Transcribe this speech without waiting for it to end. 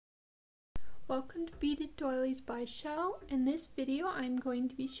Welcome to Beaded Doilies by Shell. In this video I'm going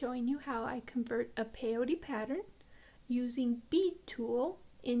to be showing you how I convert a peyote pattern using bead tool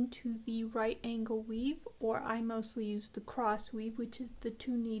into the right angle weave, or I mostly use the cross weave, which is the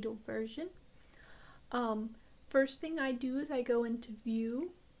 2-needle version. First thing I do is I go into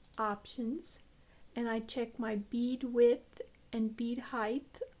View, Options, and I check my bead width and bead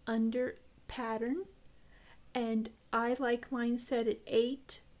height under Pattern, and I like mine set at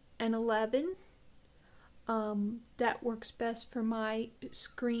 8 and 11. That works best for my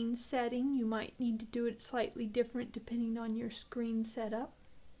screen setting. You might need to do it slightly different depending on your screen setup.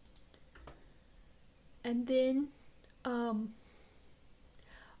 And then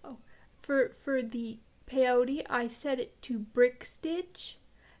for the peyote, I set it to brick stitch,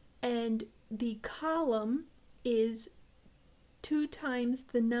 and the column is 2 times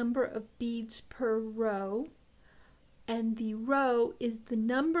the number of beads per row, and the row is the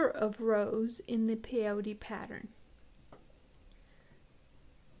number of rows in the peyote pattern.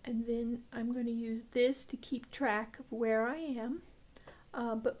 And then I'm going to use this to keep track of where I am.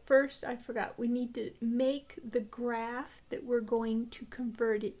 But first, I forgot, we need to make the graph that we're going to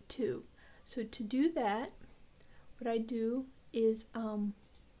convert it to. So to do that, what I do is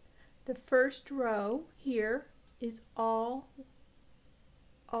the first row here is all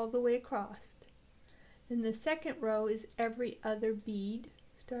the way across. Then the second row is every other bead,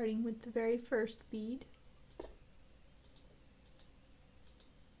 starting with the very first bead.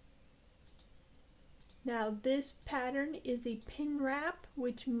 Now this pattern is a pin wrap,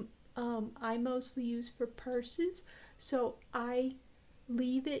 which I mostly use for purses, so I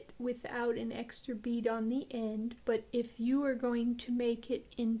leave it without an extra bead on the end. But if you are going to make it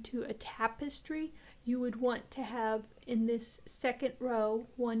into a tapestry, you would want to have in this second row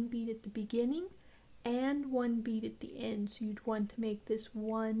 1 bead at the beginning and 1 bead at the end, so you'd want to make this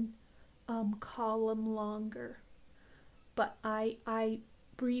one column longer. But I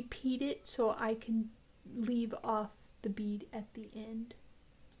repeat it so I can leave off the bead at the end.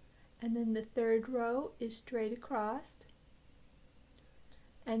 And then the third row is straight across.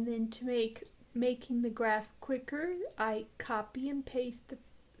 And then to making the graph quicker, I copy and paste the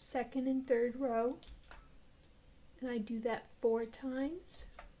second and third row, and I do that 4 times.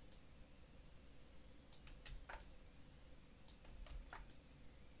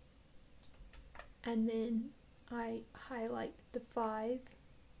 And then I highlight the 5,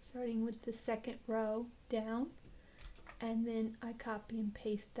 starting with the second row down, and then I copy and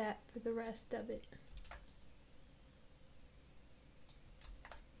paste that for the rest of it.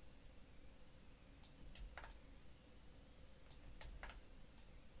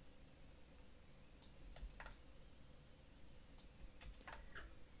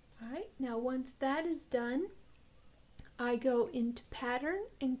 Alright, now once that is done, I go into Pattern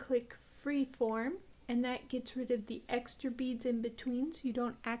and click Freeform, and that gets rid of the extra beads in between so you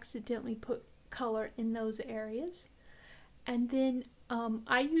don't accidentally put color in those areas. And then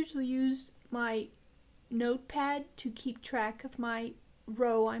I usually use my notepad to keep track of my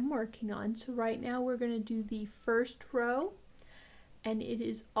row I'm working on. So right now we're going to do the first row, and it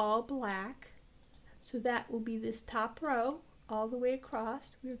is all black, so that will be this top row all the way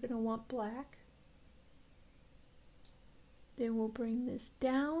across. We're going to want black. Then we'll bring this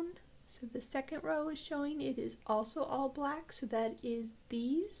down. So the second row is showing it is also all black, so that is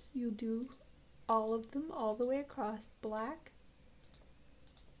these. You'll do all of them all the way across black.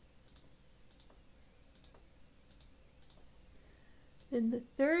 Then the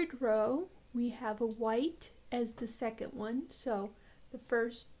third row, we have a white as the second one. So the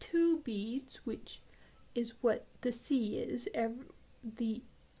first 2 beads, which is what the C is, the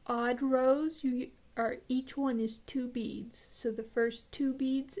odd rows, each one is 2 beads. So the first 2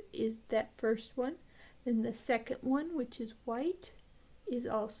 beads is that first one. Then the second one, which is white, is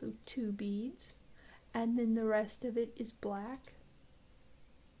also 2 beads. And then the rest of it is black.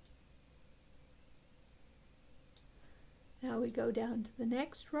 Now we go down to the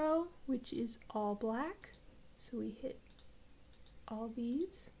next row, which is all black. So we hit all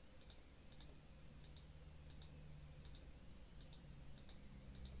these.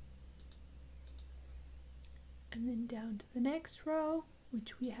 And then down to the next row,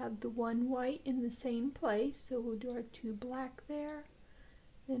 which we have the 1 white in the same place, so we'll do our 2 black there,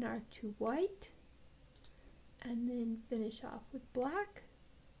 then our 2 white, and then finish off with black.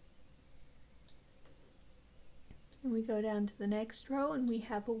 And we go down to the next row and we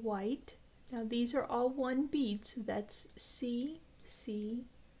have a white. Now these are all 1 bead, so that's C, C,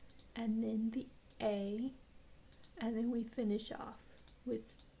 and then the A, and then we finish off with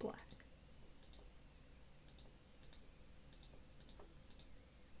black.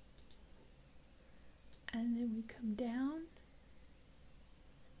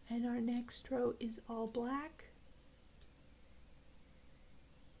 our next row is all black.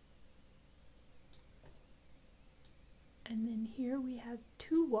 And then here we have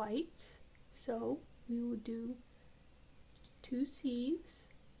 2 whites, so we will do 2 C's,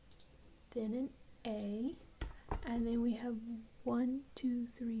 then an A, and then we have 1, 2,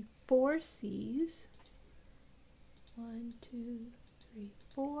 3, 4 C's, 1, 2, 3,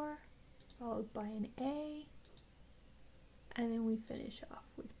 4, followed by an A, and then we finish off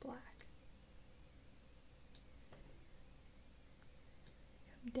with black.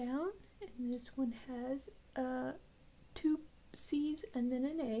 Come down, and this one has 2 C's and then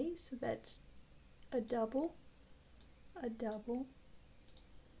an A, so that's a double, and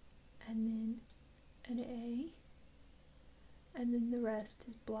then an A, and then the rest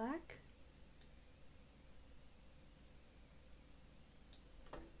is black.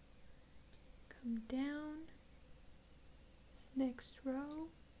 Come down, next row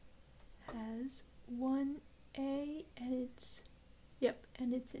has 1 A,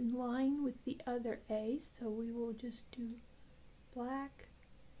 and it's in line with the other A, so we will just do black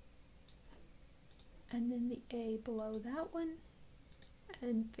and then the A below that one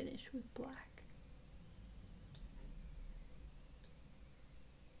and finish with black.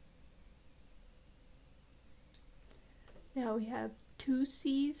 Now we have 2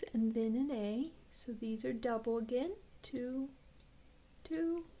 C's and then an A, so these are double again, 2,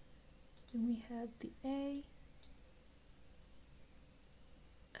 2, then we have the A,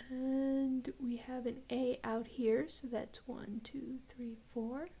 and we have an A out here, so that's 1, 2, 3,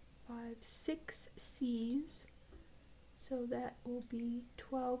 4, 5, 6 C's, so that will be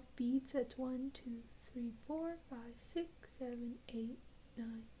 12 beads. That's 1, 2, 3, 4, 5, 6, 7, 8, 9,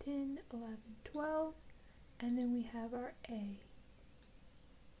 10, 11, 12, and then we have our A.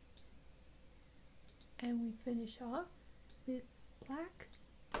 And we finish off with black.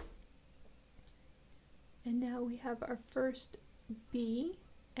 And now we have our first B,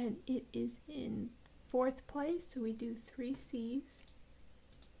 and it is in 4th place, so we do 3 C's.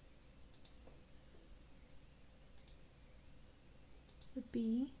 The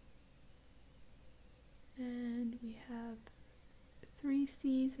B, and we have 3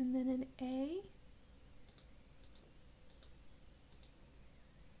 C's and then an A,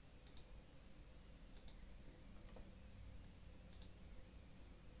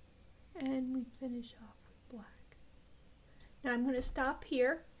 and we finish off with black. Now I'm going to stop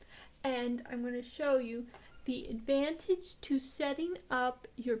here and I'm going to show you the advantage to setting up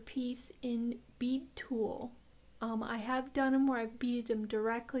your piece in BeadTool. I have done them where I've beaded them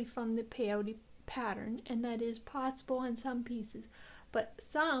directly from the Peyote pattern, and that is possible on some pieces, but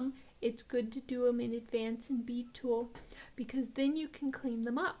some it's good to do them in advance in BeadTool because then you can clean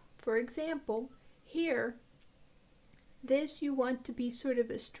them up. For example, here this you want to be sort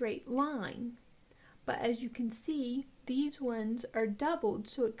of a straight line, but as you can see these ones are doubled,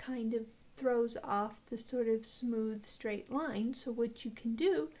 so it kind of throws off the sort of smooth straight line. So what you can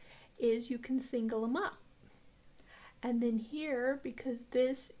do is you can single them up. And then here, because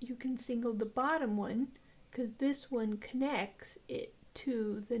this, you can single the bottom one, because this one connects it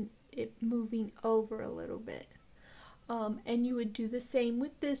to it moving over a little bit. And you would do the same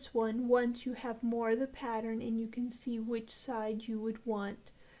with this one once you have more of the pattern and you can see which side you would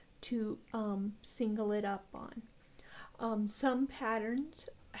want to single it up on. Some patterns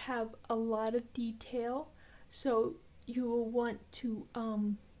have a lot of detail, so you will want to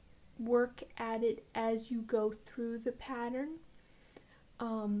work at it as you go through the pattern.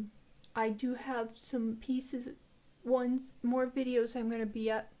 I do have some pieces, more videos I'm going to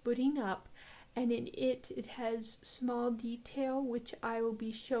be putting up, and in it has small detail which I will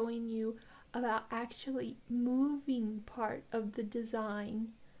be showing you about actually moving part of the design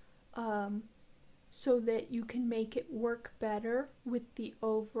so that you can make it work better with the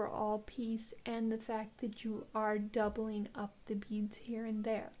overall piece and the fact that you are doubling up the beads here and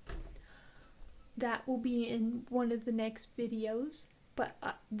there. That will be in one of the next videos, but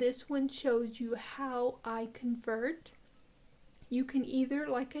this one shows you how I convert. You can either,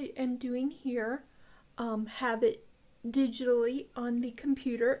 like I am doing here, have it digitally on the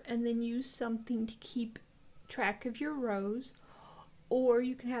computer and then use something to keep track of your rows, or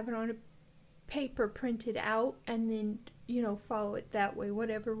you can have it on a paper printed out and then follow it that way,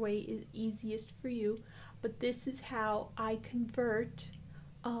 whatever way is easiest for you. But this is how I convert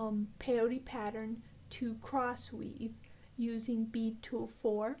peyote pattern to cross weave using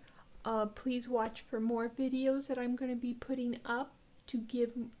BeadTool4. Please watch for more videos that I'm going to be putting up to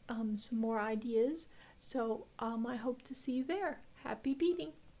give some more ideas. So I hope to see you there. Happy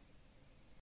beading!